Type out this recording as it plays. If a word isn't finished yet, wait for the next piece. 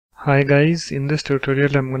Hi guys, in this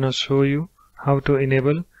tutorial I'm gonna show you how to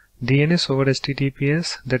enable DNS over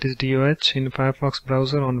HTTPS, that is DOH, in Firefox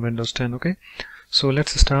browser on Windows 10. Okay, so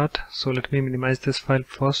let's start. So let me minimize this file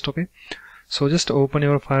first. Okay, so just open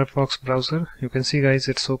your Firefox browser. You can see guys,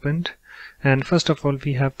 it's opened, and first of all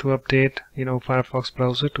we have to update Firefox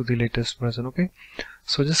browser to the latest version. Okay,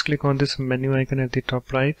 so just click on this menu icon at the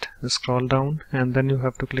top right, scroll down, and then you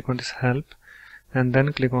have to click on this help, and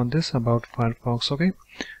then click on this about Firefox. Okay,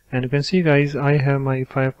 and you can see guys, I have my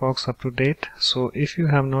Firefox up to date. So if you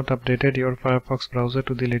have not updated your Firefox browser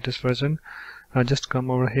to the latest version, just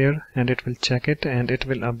come over here and it will check it and it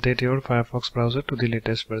will update your Firefox browser to the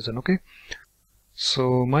latest version. Okay,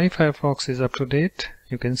 so my Firefox is up to date,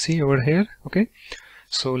 you can see over here. Okay,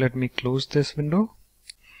 so let me close this window.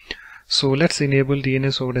 So let's enable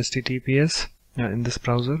DNS over HTTPS in this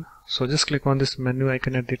browser. So just click on this menu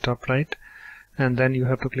icon at the top right, and then you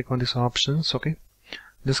have to click on this options. Okay,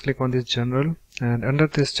 just click on this general, and under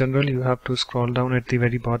this general you have to scroll down at the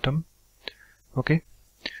very bottom. Okay,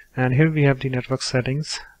 and here we have the network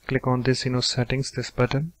settings. Click on this settings, this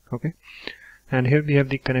button. Okay, and here we have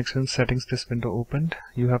the connection settings, this window opened.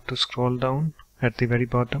 You have to scroll down at the very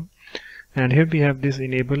bottom, and here we have this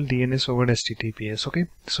enable DNS over HTTPS. Okay,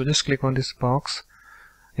 so just click on this box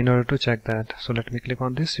in order to check that. So let me click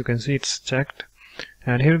on this. You can see it's checked,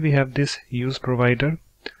 and here we have this use provider.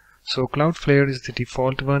 So Cloudflare is the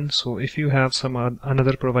default one. So if you have some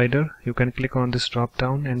another provider, you can click on this drop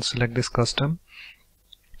down and select this custom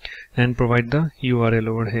and provide the URL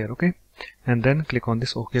over here. Okay, and then click on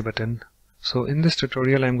this OK button. So in this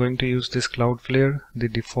tutorial I'm going to use this Cloudflare, the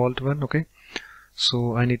default one. Okay,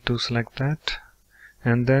 so I need to select that,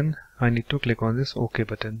 and then I need to click on this OK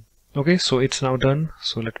button. Okay, so it's now done.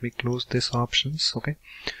 So let me close this options. Okay,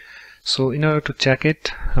 so in order to check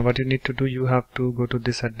it, what you need to do, you have to go to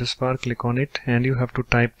this address bar, click on it, and you have to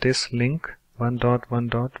type this link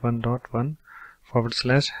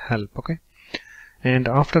 1.1.1.1/help. Okay, and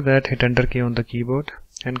after that hit enter key on the keyboard.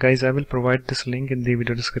 And guys, I will provide this link in the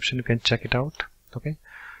video description, you can check it out. Okay,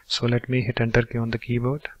 so let me hit enter key on the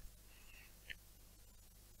keyboard.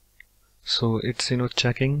 So it's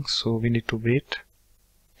checking, so we need to wait.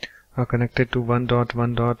 Connected to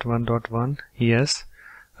 1.1.1.1, yes.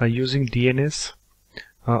 Using DNS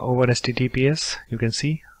over HTTPS, you can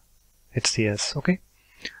see it's yes. Okay,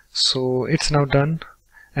 so it's now done.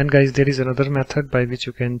 And guys, there is another method by which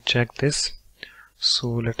you can check this. So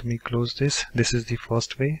let me close this. This is the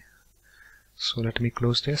first way. So let me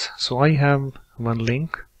close this. So I have one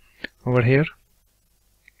link over here.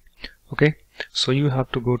 Okay, so you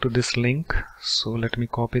have to go to this link. So let me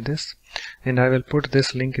copy this, and I will put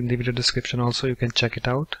this link in the video description also, you can check it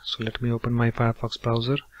out. So let me open my Firefox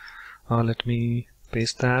browser. Let me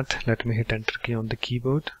paste that. Let me hit enter key on the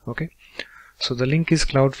keyboard. Okay, so the link is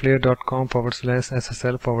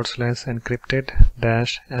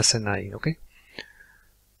cloudflare.com/ssl/encrypted-sni. Okay,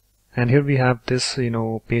 and here we have this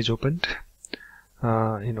page opened.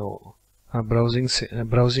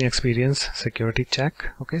 Browsing experience security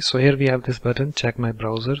check. Okay, so here we have this button, check my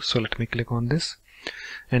browser. So let me click on this,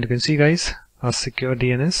 and you can see guys, secure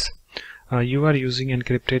DNS. You are using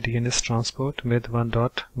encrypted DNS transport with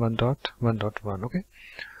 1.1.1.1. Okay,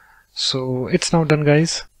 so it's now done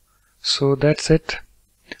guys. So that's it.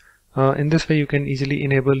 In this way you can easily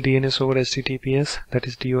enable DNS over HTTPS, that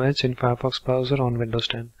is DOH, in Firefox browser on Windows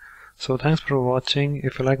 10. So thanks for watching.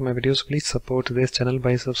 If you like my videos, please support this channel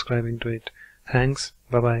by subscribing to it. Thanks.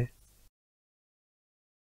 Bye bye.